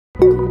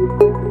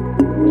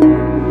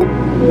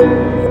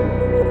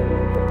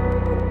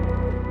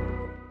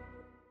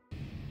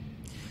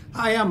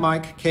Hi, I'm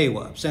Mike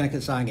Kawa, Seneca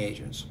Signing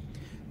Agents.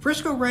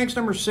 Frisco ranks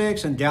number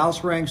 6 and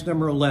Dallas ranks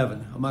number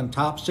 11 among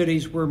top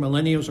cities where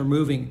millennials are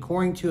moving,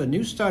 according to a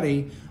new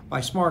study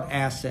by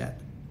SmartAsset.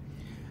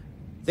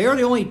 They are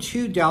the only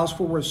 2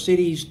 Dallas-Fort Worth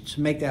cities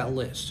to make that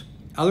list.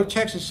 Other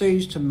Texas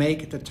cities to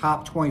make the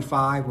top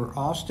 25 were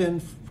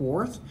Austin,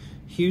 4th,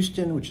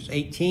 Houston, which is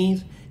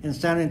 18th, and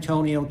San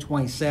Antonio,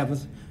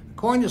 27th,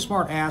 according to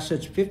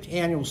SmartAsset's 5th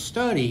annual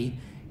study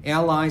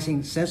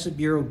analyzing Census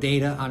Bureau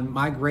data on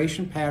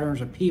migration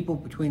patterns of people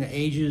between the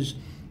ages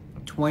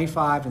of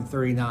 25 and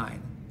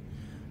 39.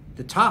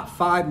 The top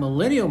 5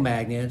 millennial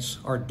magnets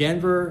are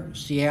Denver,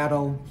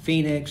 Seattle,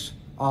 Phoenix,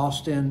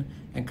 Austin,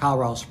 and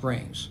Colorado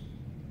Springs.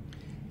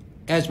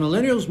 As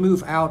millennials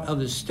move out of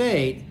the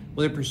state,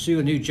 whether pursue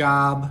a new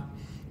job,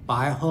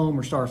 buy a home,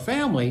 or start a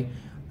family,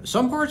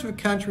 some parts of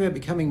the country are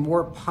becoming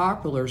more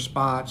popular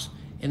spots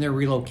in their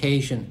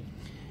relocation.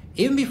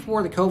 Even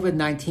before the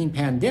COVID-19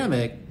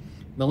 pandemic,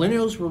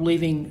 millennials were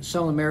leaving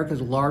some of America's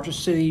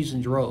largest cities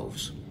in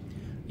droves.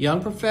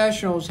 Young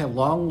professionals have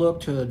long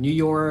looked to New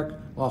York,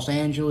 Los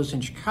Angeles,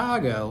 and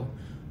Chicago,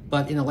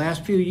 but in the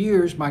last few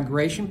years,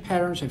 migration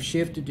patterns have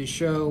shifted to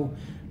show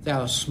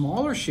that a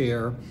smaller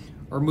share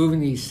are moving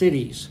to these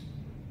cities.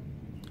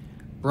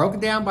 Broken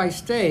down by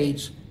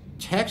states,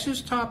 Texas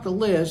topped the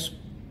list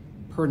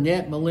per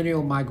net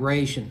millennial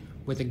migration,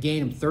 with a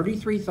gain of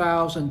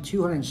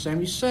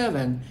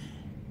 33,277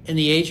 in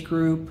the age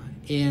group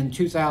in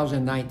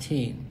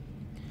 2019,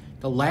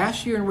 the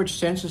last year in which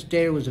census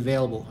data was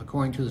available,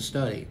 according to the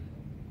study.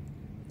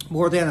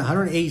 More than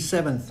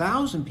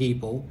 187,000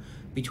 people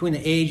between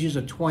the ages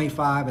of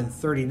 25 and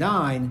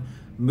 39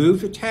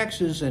 moved to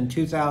Texas in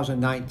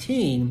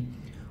 2019,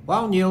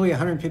 while nearly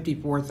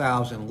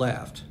 154,000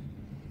 left.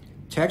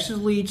 Texas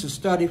leads the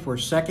study for a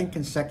second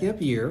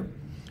consecutive year.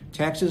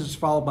 Texas is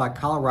followed by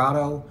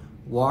Colorado,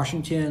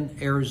 Washington,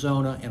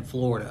 Arizona, and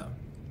Florida.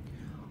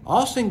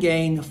 Austin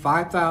gained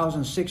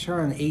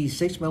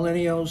 5,686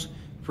 millennials,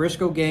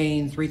 Frisco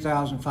gained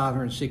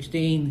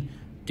 3,516,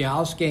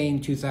 Dallas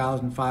gained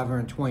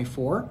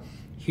 2,524,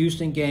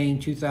 Houston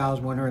gained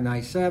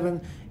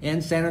 2,197,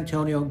 and San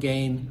Antonio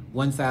gained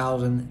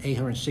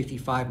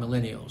 1,865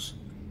 millennials.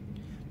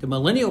 The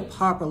millennial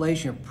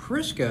population of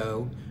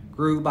Frisco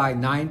grew by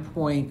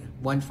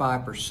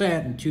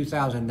 9.15% in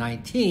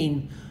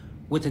 2019,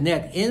 with a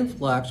net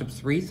influx of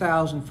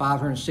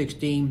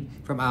 3,516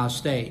 from out of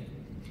state.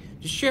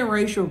 This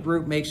generational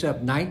group makes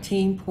up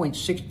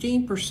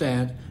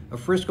 19.16% of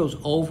Frisco's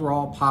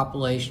overall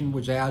population,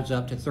 which adds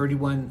up to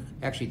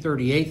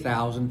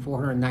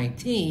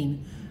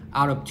 38,419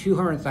 out of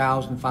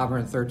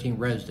 200,513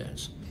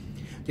 residents.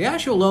 The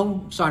actual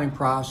loan signing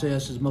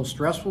process is the most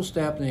stressful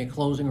step in the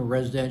closing of a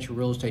residential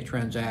real estate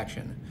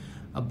transaction.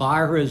 A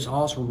buyer who is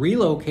also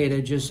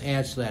relocated just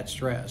adds to that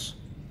stress.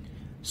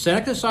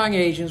 Seneca Signing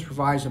Agents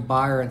provides a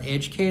buyer an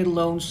educated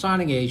loan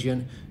signing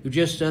agent who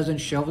just doesn't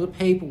shove the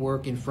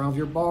paperwork in front of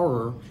your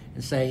borrower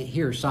and say,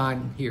 here,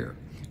 sign here.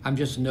 I'm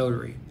just a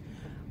notary.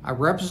 I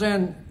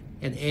represent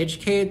an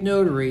educated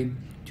notary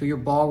to your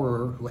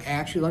borrower who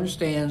actually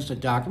understands the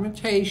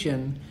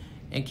documentation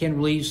and can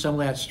relieve some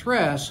of that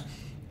stress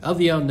of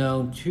the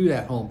unknown to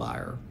that home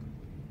buyer.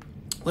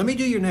 Let me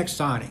do your next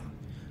signing.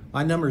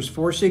 My number is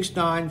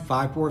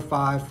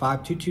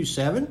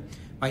 469-545-5227.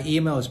 My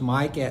email is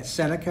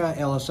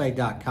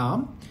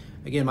mike@senecalsa.com.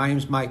 Again, my name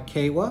is Mike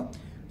Kawa,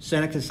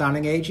 Seneca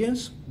Signing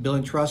Agents,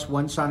 building trust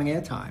one signing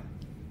at a time.